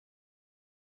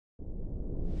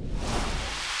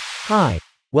Hi,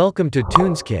 welcome to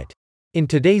TunesKit. In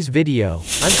today's video,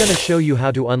 I'm gonna show you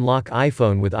how to unlock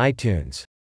iPhone with iTunes.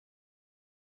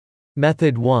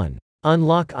 Method 1.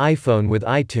 Unlock iPhone with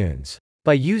iTunes.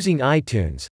 By using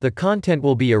iTunes, the content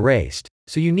will be erased,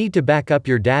 so you need to back up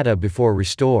your data before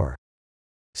restore.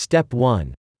 Step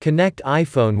 1. Connect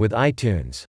iPhone with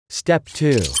iTunes. Step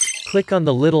 2. Click on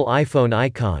the little iPhone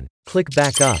icon, click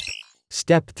Backup.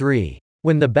 Step 3.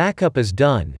 When the backup is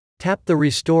done, tap the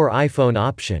Restore iPhone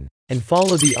option, and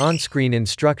follow the on-screen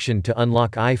instruction to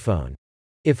unlock iPhone.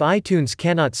 If iTunes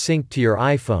cannot sync to your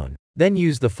iPhone, then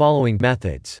use the following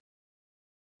methods.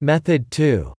 Method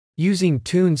 2. Using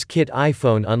TunesKit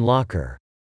iPhone Unlocker.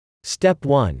 Step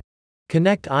 1.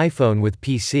 Connect iPhone with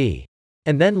PC.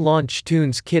 And then launch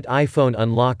TunesKit iPhone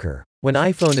Unlocker. When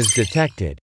iPhone is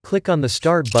detected, click on the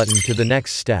Start button to the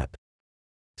next step.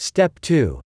 Step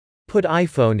 2. Put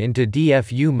iPhone into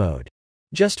DFU mode.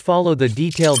 Just follow the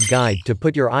detailed guide to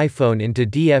put your iPhone into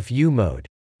DFU mode,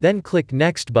 then click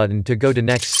Next button to go to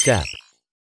next step.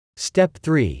 Step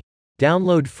 3.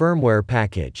 Download firmware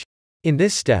package. In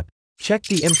this step, check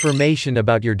the information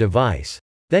about your device,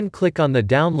 then click on the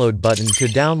Download button to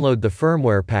download the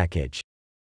firmware package.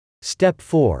 Step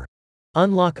 4.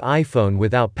 Unlock iPhone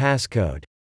without passcode.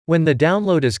 When the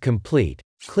download is complete,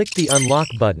 click the Unlock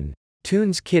button.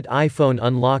 TunesKit iPhone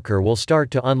Unlocker will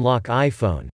start to unlock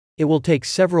iPhone. It will take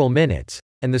several minutes,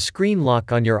 and the screen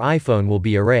lock on your iPhone will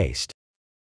be erased.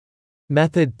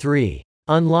 Method 3.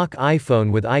 Unlock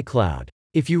iPhone with iCloud.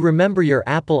 If you remember your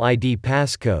Apple ID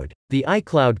passcode, the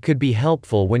iCloud could be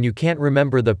helpful when you can't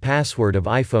remember the password of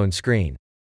iPhone screen.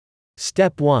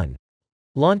 Step 1.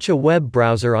 Launch a web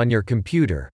browser on your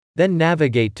computer, then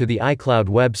navigate to the iCloud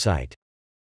website.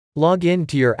 Log in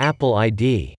to your Apple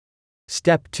ID.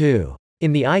 Step 2.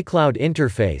 In the iCloud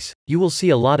interface, you will see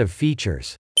a lot of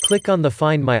features. Click on the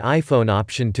Find My iPhone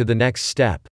option to the next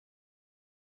step.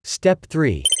 Step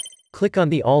 3. Click on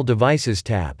the All Devices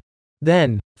tab.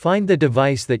 Then, find the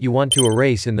device that you want to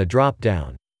erase in the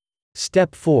drop-down.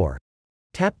 Step 4.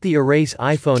 Tap the Erase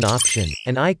iPhone option,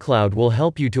 and iCloud will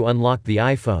help you to unlock the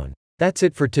iPhone. That's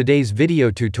it for today's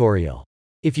video tutorial.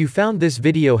 If you found this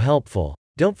video helpful,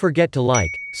 don't forget to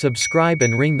like, subscribe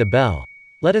and ring the bell.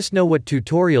 Let us know what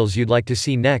tutorials you'd like to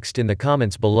see next in the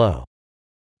comments below.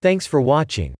 Thanks for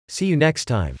watching, see you next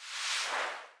time.